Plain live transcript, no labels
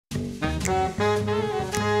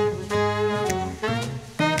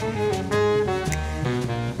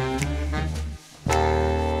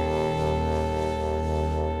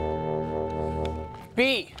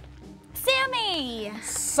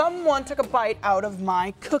someone took a bite out of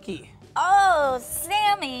my cookie. Oh,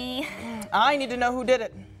 Sammy. I need to know who did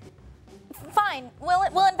it. Fine,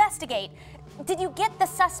 we'll investigate. Did you get the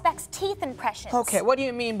suspect's teeth impressions? Okay, what do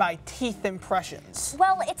you mean by teeth impressions?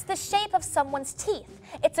 Well, it's the shape of someone's teeth.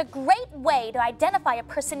 It's a great way to identify a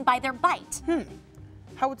person by their bite.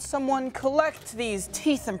 How would someone collect these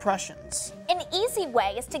teeth impressions? An easy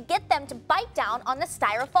way is to get them to bite down on the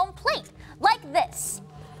styrofoam plate, like this.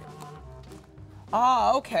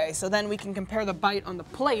 Ah, okay, so then we can compare the bite on the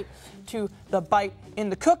plate to the bite in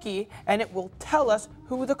the cookie, and it will tell us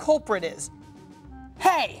who the culprit is.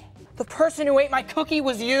 Hey, the person who ate my cookie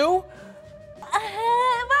was you?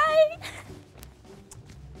 Bye.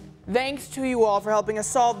 Thanks to you all for helping us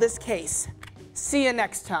solve this case. See you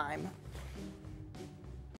next time.